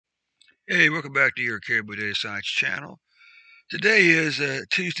Hey, welcome back to your Caribou Data Science channel. Today is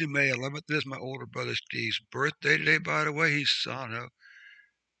Tuesday, May 11th. This is my older brother Steve's birthday today, by the way. He's, I don't know,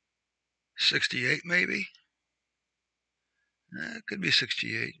 68 maybe? It could be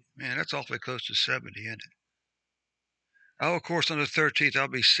 68. Man, that's awfully close to 70, isn't it? Oh, of course, on the 13th, I'll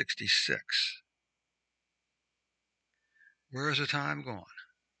be 66. Where is the time gone?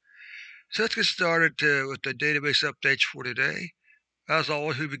 So let's get started with the database updates for today. As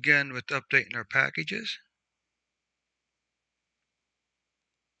always, we begin with updating our packages.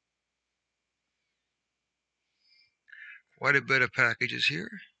 Quite a bit of packages here.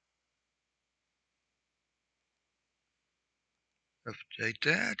 Update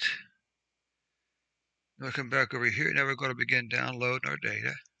that. We'll come back over here. Now we're going to begin downloading our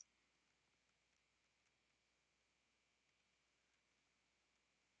data.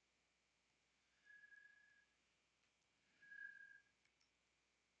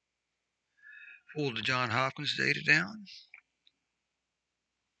 Pull the John Hopkins data down.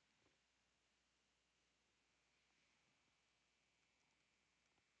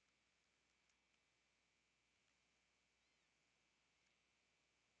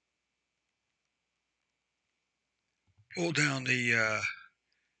 Pull down the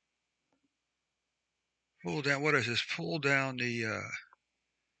pull down what is this? Pull down the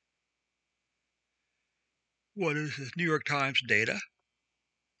what is this? New York Times data.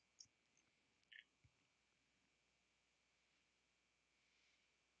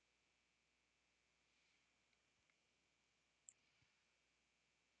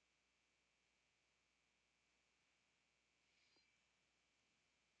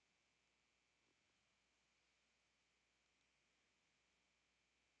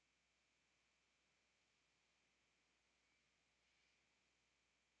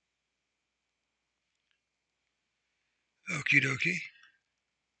 Okie dokie.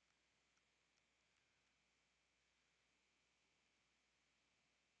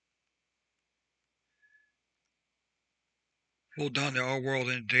 Pull down the all world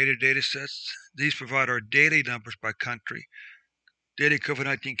and data sets. These provide our daily numbers by country. Daily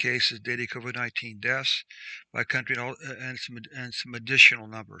COVID-19 cases, daily COVID-19 deaths by country, and some additional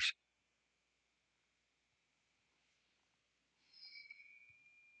numbers.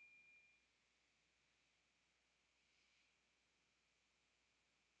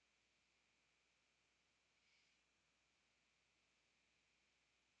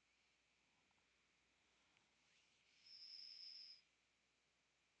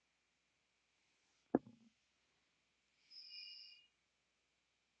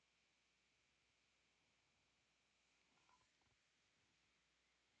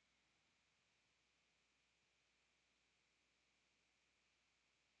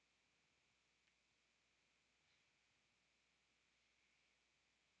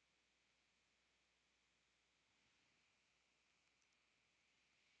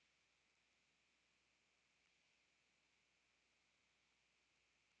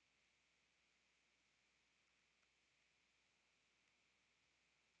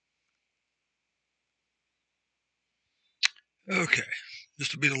 Okay,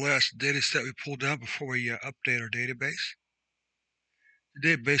 this will be the last data set we pull down before we update our database.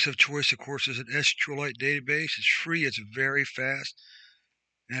 The database of choice, of course, is an SQLite database. It's free, it's very fast,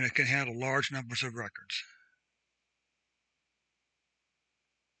 and it can handle large numbers of records.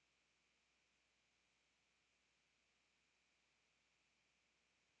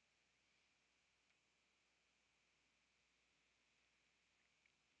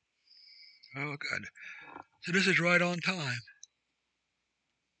 Oh, good. So this is right on time.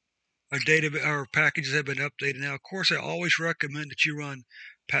 Our packages have been updated now. Of course, I always recommend that you run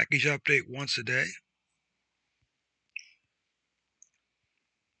package update once a day.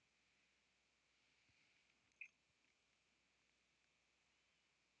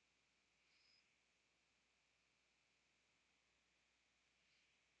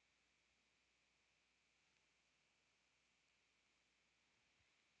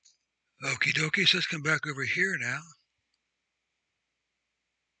 Okie dokie, so let's come back over here now.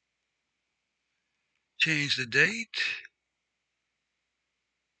 Change the date.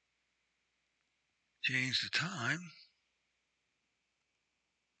 Change the time.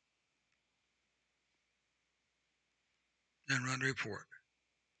 Then run the report.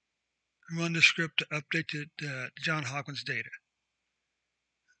 And run the script to update the John Hopkins data.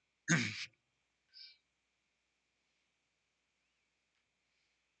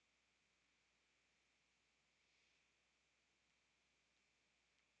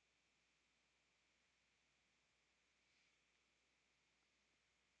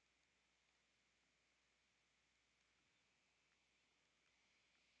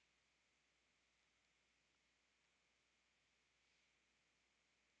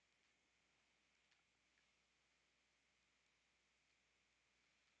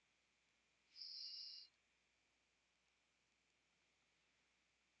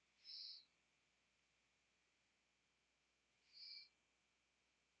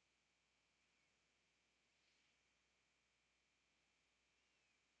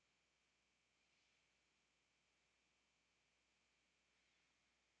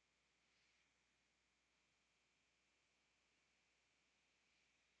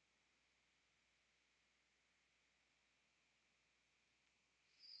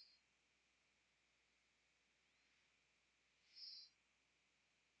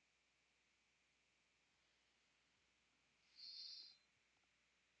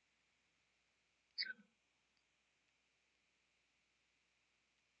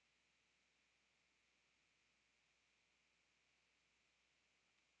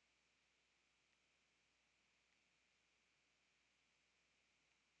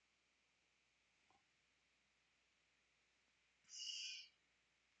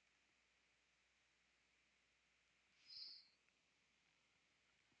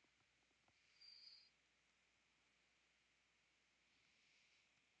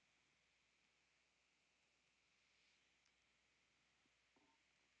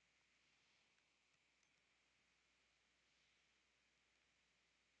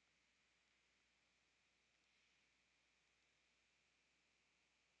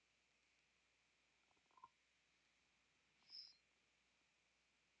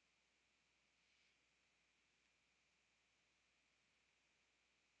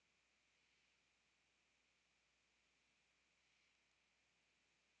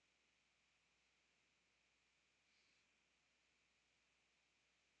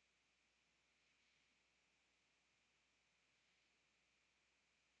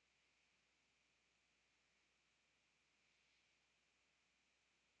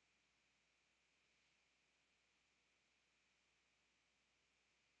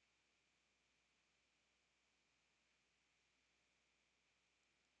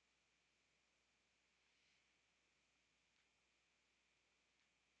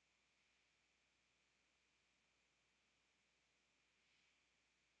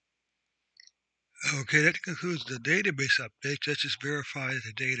 Okay, that concludes the database updates. Let's just verify that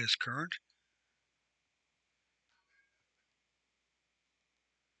the data is current.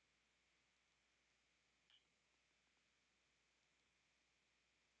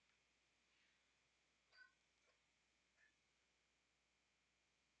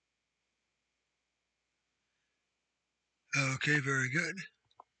 Okay, very good.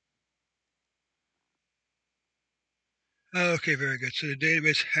 Okay, very good. So the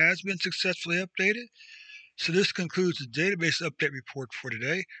database has been successfully updated. So this concludes the database update report for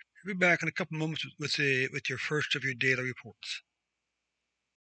today. We'll be back in a couple moments with your first of your daily reports.